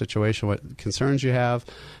what's your situation, what concerns you have.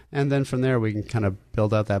 And then from there, we can kind of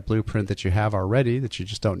build out that blueprint that you have already that you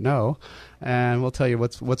just don't know. And we'll tell you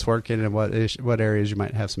what's working and what areas you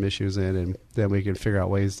might have some issues in. And then we can figure out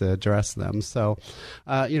ways to address them. So,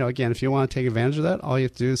 again, if you want to take advantage of that, all you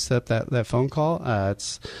have to do is set up that phone call.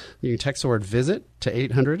 You can text the word VISIT to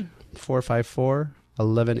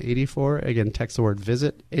 800-454-1184. Again, text the word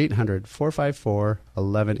VISIT,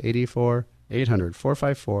 800-454-1184,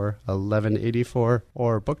 800-454-1184,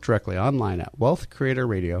 or book directly online at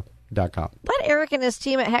wealthcreatorradio.com. Let Eric and his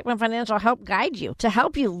team at Heckman Financial help guide you to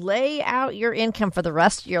help you lay out your income for the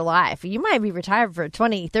rest of your life. You might be retired for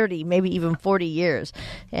 20, 30, maybe even 40 years,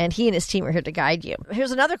 and he and his team are here to guide you.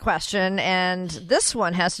 Here's another question, and this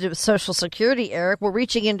one has to do with Social Security, Eric. We're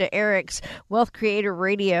reaching into Eric's Wealth Creator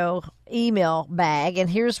Radio email bag, and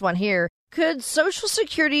here's one here. Could Social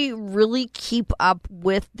Security really keep up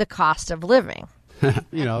with the cost of living?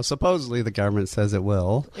 Supposedly the government says it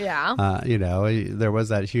will. Yeah. There was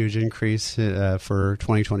that huge increase for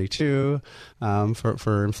 2022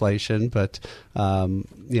 for inflation, but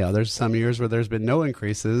there's some years where there's been no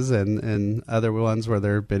increases and other ones where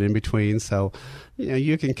they've been in between. So,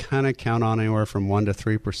 you can kind of count on anywhere from 1% to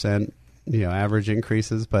 3%, average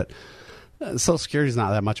increases, but Social Security is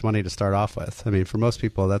not that much money to start off with. I mean, for most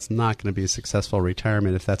people, that's not going to be a successful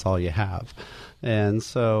retirement if that's all you have. And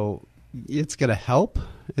so it's going to help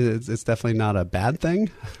It's definitely not a bad thing,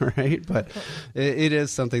 right? But it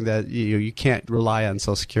is something that you can't rely on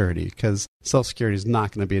Social Security, because Social Security is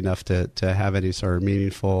not going to be enough to have any sort of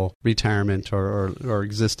meaningful retirement or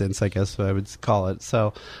existence, I guess I would call it.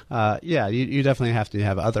 So, you definitely have to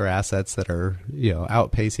have other assets that are,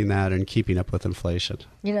 outpacing that and keeping up with inflation.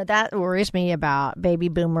 That worries me about baby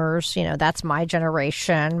boomers. That's my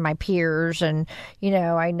generation, my peers. And,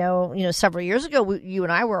 I know, several years ago, you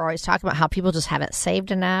and I were always talking about how people just haven't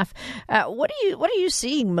saved enough. What are you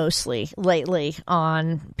seeing mostly lately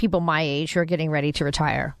on people my age who are getting ready to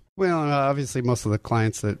retire? Well, obviously, most of the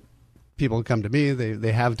clients that people come to me,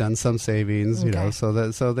 they have done some savings,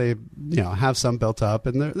 so they have some built up,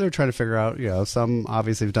 and they're trying to figure out, some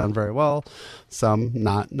obviously have done very well, some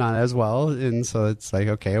not as well, and so it's like,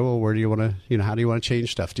 okay, well, where do you want to, how do you want to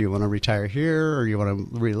change stuff? Do you want to retire here, or you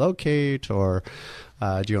want to relocate, or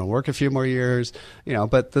do you want to work a few more years?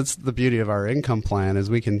 But that's the beauty of our income plan,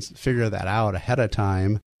 is we can figure that out ahead of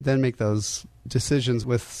time, then make those decisions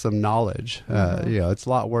with some knowledge. It's a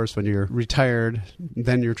lot worse when you're retired,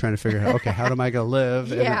 then you're trying to figure out, okay, how am I going to live?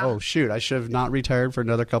 Yeah. And, oh, shoot, I should have not retired for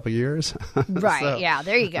another couple of years. Right. So, yeah,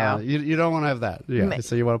 there you go. You don't want to have that. Yeah.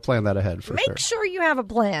 So you want to plan that ahead for sure. Make sure you have a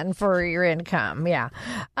plan for your income. Yeah.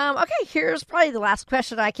 Okay, here's probably the last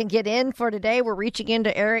question I can get in for today. We're reaching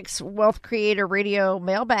into Eric's Wealth Creator Radio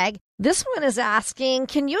mailbag. This one is asking,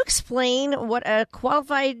 can you explain what a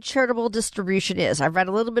qualified charitable distribution is? I've read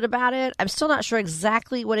a little bit about it. I'm still not sure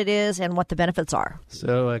exactly what it is and what the benefits are.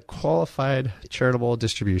 So a qualified charitable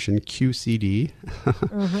distribution, QCD.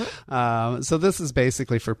 So this is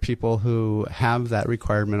basically for people who have that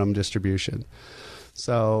required minimum distribution.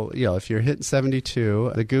 So, if you're hitting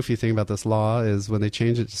 72, the goofy thing about this law is when they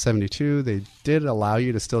changed it to 72, they did allow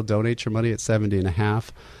you to still donate your money at 70 and a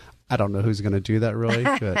half. I don't know who's going to do that really,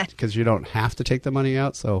 because you don't have to take the money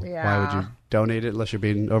out. So why would you donate it unless you're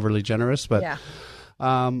being overly generous? But,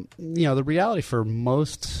 the reality for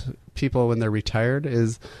most people when they're retired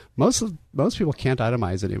is most people can't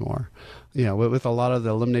itemize anymore. With a lot of the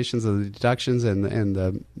eliminations of the deductions and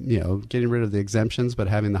the, getting rid of the exemptions, but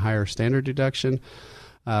having the higher standard deduction,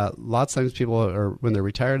 lots of times people when they're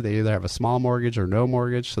retired, they either have a small mortgage or no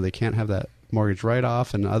mortgage, so they can't have that mortgage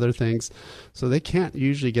write-off and other things. So they can't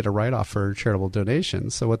usually get a write-off for charitable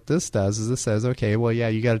donations. So what this does is this says, okay, well, yeah,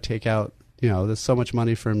 you got to take out, there's so much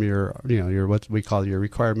money from your what we call your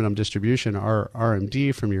required minimum distribution, or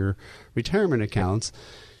RMD, from your retirement accounts.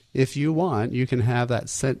 If you want, you can have that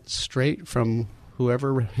sent straight from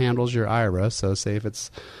whoever handles your IRA. So say if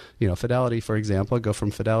it's, Fidelity, for example, go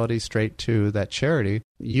from Fidelity straight to that charity.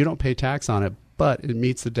 You don't pay tax on it, but it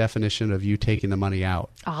meets the definition of you taking the money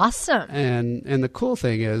out. Awesome. And the cool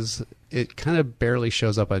thing is it kind of barely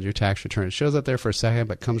shows up on your tax return. It shows up there for a second,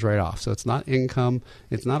 but comes right off. So it's not income.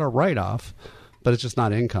 It's not a write-off, but it's just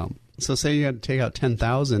not income. So say you had to take out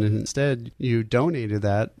 $10,000 and instead you donated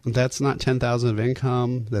that. That's not $10,000 of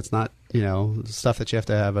income. That's not, stuff that you have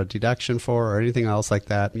to have a deduction for or anything else like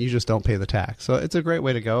that. You just don't pay the tax. So it's a great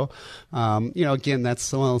way to go. Again,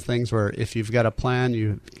 that's one of those things where if you've got a plan,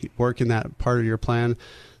 you work in that part of your plan,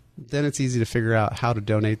 then it's easy to figure out how to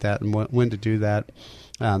donate that and when to do that.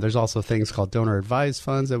 There's also things called donor advised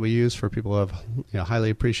funds that we use for people who have highly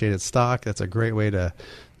appreciated stock. That's a great way to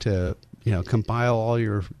compile all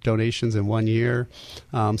your donations in 1 year.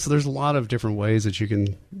 So there's a lot of different ways that you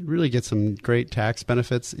can really get some great tax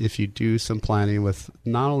benefits if you do some planning with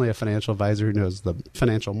not only a financial advisor who knows the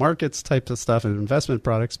financial markets type of stuff and investment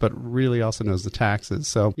products, but really also knows the taxes.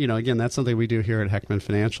 So, again, that's something we do here at Heckman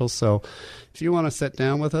Financial. So if you want to sit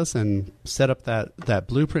down with us and set up that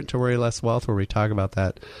blueprint to Worry Less Wealth, where we talk about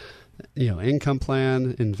that, income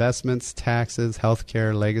plan, investments, taxes,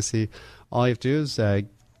 healthcare, legacy, all you have to do is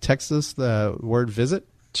text us the word visit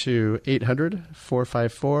to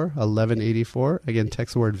 800-454-1184. Again,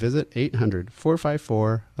 text the word visit,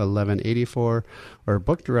 800-454-1184, or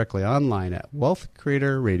book directly online at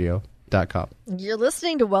wealthcreatorradio.com. You're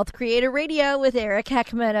listening to Wealth Creator Radio with Eric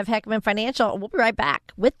Heckman of Heckman Financial. We'll be right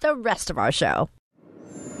back with the rest of our show.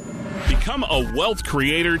 Become a wealth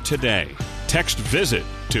creator today. Text VISIT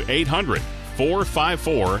to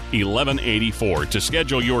 800-454-1184 to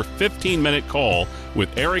schedule your 15-minute call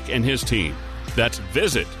with Eric and his team. That's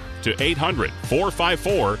VISIT to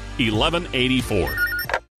 800-454-1184.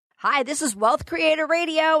 Hi, this is Wealth Creator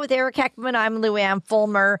Radio with Eric Heckman. I'm Lou Ann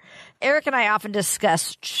Fulmer. Eric and I often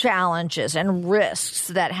discuss challenges and risks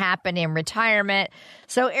that happen in retirement.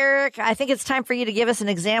 So, Eric, I think it's time for you to give us an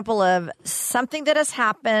example of something that has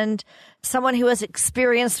happened, someone who has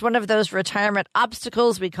experienced one of those retirement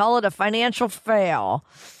obstacles. We call it a financial fail.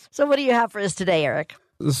 So what do you have for us today, Eric?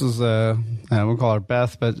 This was, we'll call her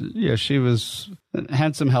Beth, but yeah, she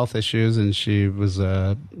had some health issues, and she was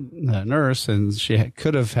a nurse, and she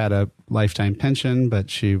could have had a lifetime pension, but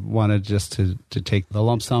she wanted just to take the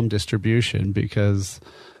lump sum distribution because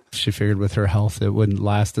she figured with her health it wouldn't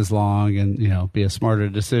last as long and, be a smarter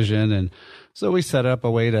decision. And so we set up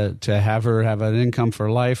a way to have her have an income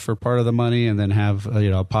for life for part of the money, and then have,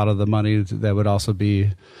 a pot of the money that would also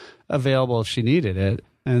be available if she needed it.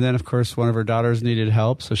 And then, of course, one of her daughters needed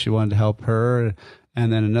help, so she wanted to help her.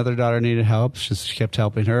 And then another daughter needed help. She kept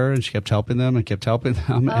helping her, and she kept helping them and kept helping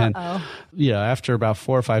them. And after about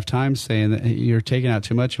 4 or 5 times saying that you're taking out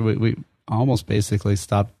too much, we almost basically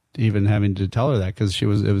stopped even having to tell her that, because she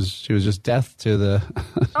was just death to the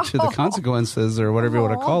to the consequences, or whatever you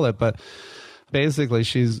want to call it. But basically,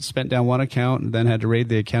 she's spent down one account and then had to raid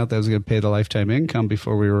the account that was going to pay the lifetime income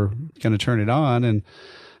before we were going to turn it on. And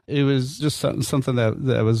it was just something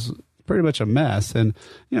that was pretty much a mess. And,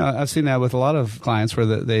 I've seen that with a lot of clients where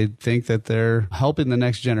they think that they're helping the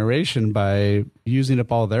next generation by using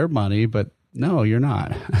up all their money, but no, you're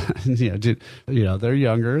not. They're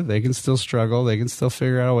younger. They can still struggle. They can still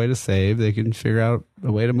figure out a way to save. They can figure out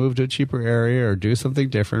a way to move to a cheaper area or do something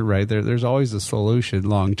different, right? There's always a solution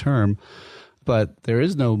long term. But there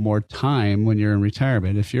is no more time when you're in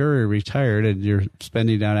retirement. If you're retired and you're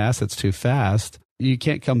spending down assets too fast, you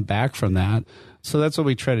can't come back from that. So that's what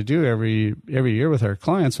we try to do every year with our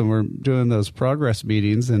clients when we're doing those progress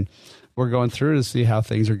meetings, and we're going through to see how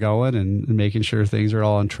things are going and making sure things are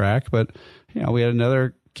all on track. But we had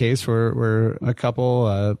another case where a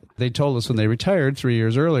couple they told us when they retired 3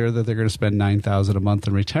 years earlier that they're going to spend $9,000 a month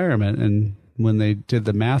in retirement, and when they did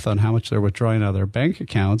the math on how much they're withdrawing out of their bank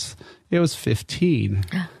accounts, it was 15.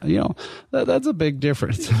 That's a big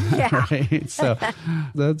difference, right? So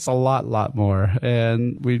that's a lot more.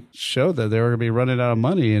 And we showed that they were going to be running out of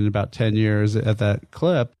money in about 10 years at that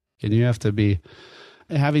clip. And you have to be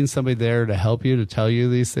having somebody there to help you, to tell you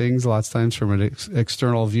these things, lots of times from an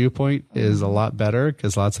external viewpoint, is a lot better,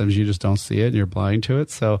 because a lot of times you just don't see it and you're blind to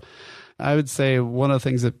it. So I would say one of the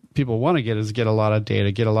things that people want to get is get a lot of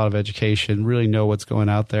data, get a lot of education, really know what's going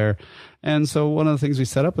out there. And so one of the things we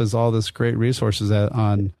set up is all this great resources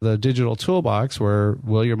on the digital toolbox, where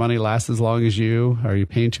will your money last as long as you? Are you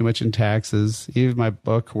paying too much in taxes? Even my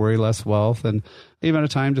book, Worry Less Wealth, and even a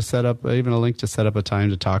link to set up a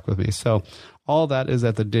time to talk with me. So all that is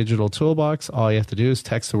at the digital toolbox. All you have to do is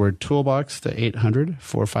text the word toolbox to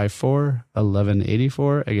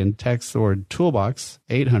 800-454-1184. Again, text the word toolbox,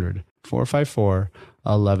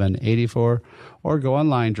 800-454-1184, or go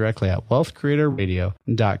online directly at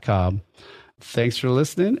wealthcreatorradio.com. Thanks for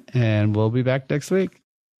listening, and we'll be back next week.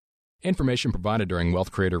 Information provided during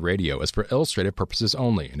Wealth Creator Radio is for illustrative purposes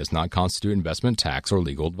only and does not constitute investment, tax, or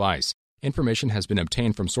legal advice. Information has been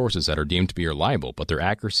obtained from sources that are deemed to be reliable, but their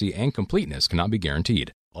accuracy and completeness cannot be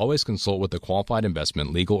guaranteed. Always consult with a qualified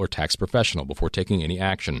investment, legal, or tax professional before taking any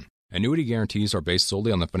action. Annuity guarantees are based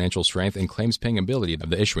solely on the financial strength and claims-paying ability of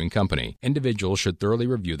the issuing company. Individuals should thoroughly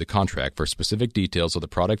review the contract for specific details of the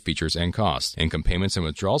product features and costs. Income payments and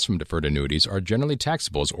withdrawals from deferred annuities are generally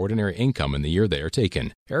taxable as ordinary income in the year they are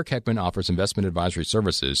taken. Eric Heckman offers investment advisory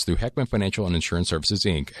services through Heckman Financial and Insurance Services,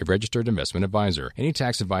 Inc., a registered investment advisor. Any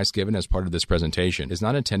tax advice given as part of this presentation is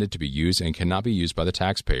not intended to be used and cannot be used by the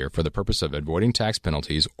taxpayer for the purpose of avoiding tax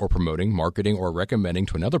penalties or promoting, marketing, or recommending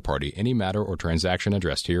to another party any matter or transaction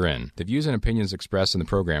addressed herein. The views and opinions expressed in the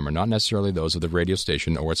program are not necessarily those of the radio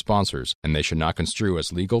station or its sponsors, and they should not construe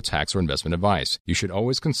as legal, tax, or investment advice. You should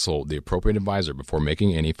always consult the appropriate advisor before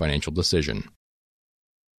making any financial decision.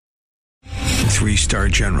 3-star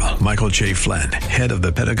General Michael J. Flynn, head of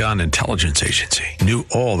the Pentagon Intelligence Agency, knew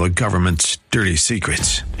all the government's dirty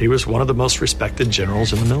secrets. He was one of the most respected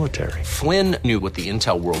generals in the military. Flynn knew what the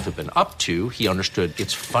intel world had been up to. He understood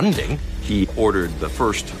its funding. He ordered the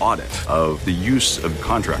first audit of the use of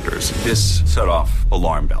contractors. This set off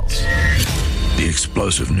alarm bells. The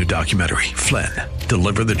explosive new documentary, Flynn,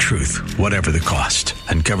 Deliver the Truth, Whatever the Cost,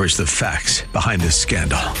 uncovers the facts behind this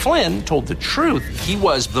scandal. Flynn told the truth. He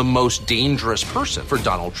was the most dangerous person for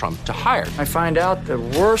Donald Trump to hire. I find out the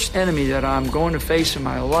worst enemy that I'm going to face in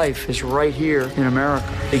my life is right here in America.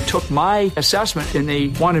 They took my assessment and they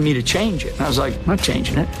wanted me to change it. And I was like, I'm not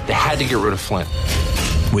changing it. They had to get rid of Flynn.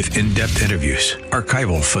 With in-depth interviews,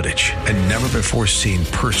 archival footage, and never-before-seen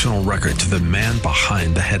personal records of the man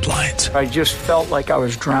behind the headlines. I just felt like I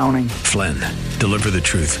was drowning. Flynn, Deliver the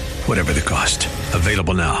Truth, Whatever the Cost.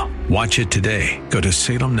 Available now. Watch it today. Go to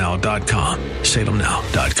salemnow.com.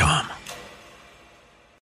 salemnow.com.